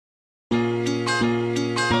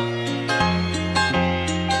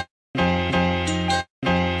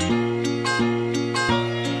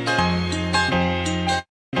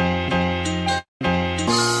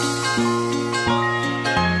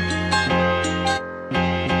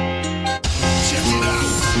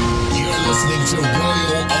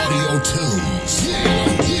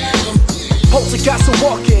roads that got some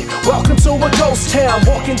walking. Welcome to a ghost town.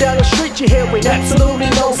 Walking down the street, you're hearing absolutely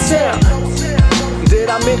no sound. Did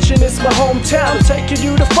I mention it's my hometown? I'm taking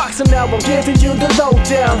you to Fox and now I'm giving you the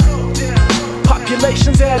lowdown.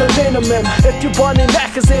 Population's at a minimum. If you're running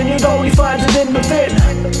knackers, then you'd only find it in the bin.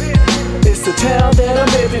 It's the town that I'm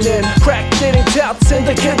living in. Crack getting touts and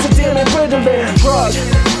the kids are dealing Ritalin. Drug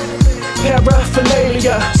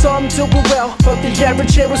paraphernalia. Some do it well, but the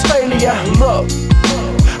average here is failure. Look,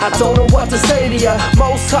 I don't know what to say to ya.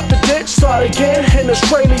 Most top the ditch, start again in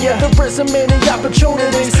Australia. There isn't many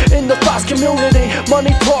opportunities in the Fox community.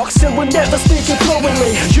 Money talks and we're never speaking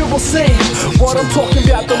fluently. You will see what I'm talking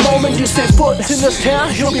about the moment you set foot in this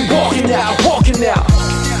town. You'll be walking out, walking out.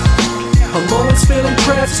 I'm always feeling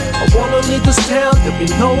trapped. I wanna leave this town. There'll be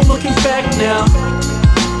no looking back now.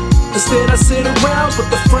 Instead I sit around with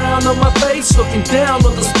a frown on my face, looking down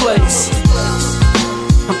on this place.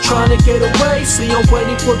 I'm trying to get away, see I'm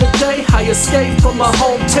waiting for the day I escape from my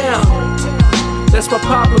hometown. That's my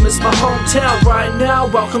problem, it's my hometown right now.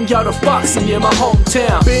 Welcome y'all to Fox and yeah, my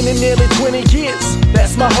hometown. Been in nearly 20 years,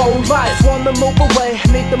 that's my whole life. Wanna move away,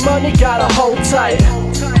 need the money, gotta hold tight.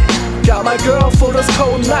 Got my girl for those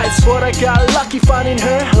cold nights, but I got lucky finding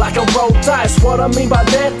her like I rolled dice. What I mean by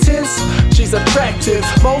that is, she's attractive.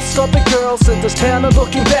 Most of the girls in this town are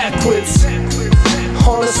looking backwards.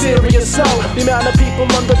 On a serious note, the amount of people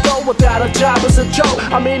on the go without a job is a joke.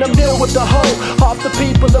 I mean I'm new with the hoe, half the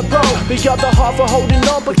people are broke. The other half are holding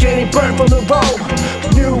on but getting burnt from the road.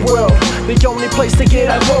 New world, the only place to get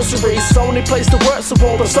our groceries, only place to work, so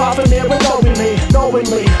all the stuff in there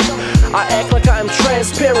knowingly. I act like I am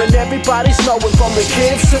transparent, everybody's knowing from the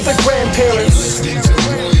kids to the grandparents.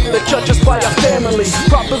 They judge us by our family,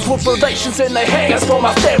 brothers with relations in their hands from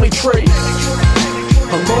my family tree.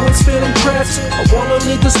 I'm always feeling trapped, I wanna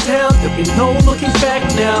leave this town, there'll be no looking back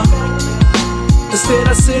now. Instead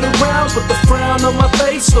I sit around with a frown on my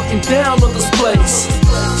face, looking down on this place.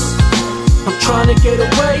 I'm trying to get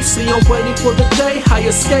away, see I'm waiting for the day I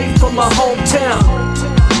escape from my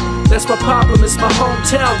hometown. That's my problem, it's my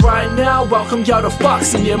hometown right now. Welcome y'all to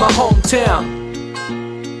Fox and yeah, my hometown.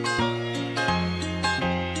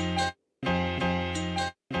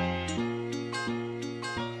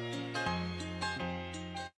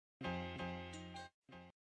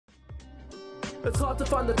 It's hard to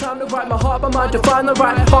find the time to write, my heart, my mind to find the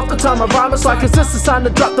right. Half the time I rhyme, it's like, is this a sign to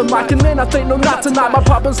drop the mic? And then I think, no, not tonight. My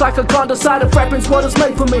problem's like a gun-decided frapping's what is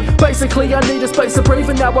made for me. Basically, I need a space to breathe,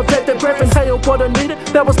 and now I've had that breath inhaled what I needed.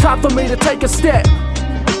 Now it's time for me to take a step.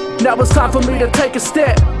 Now it's time for me to take a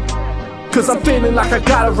step. Cause I'm feeling like I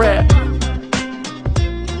gotta rap.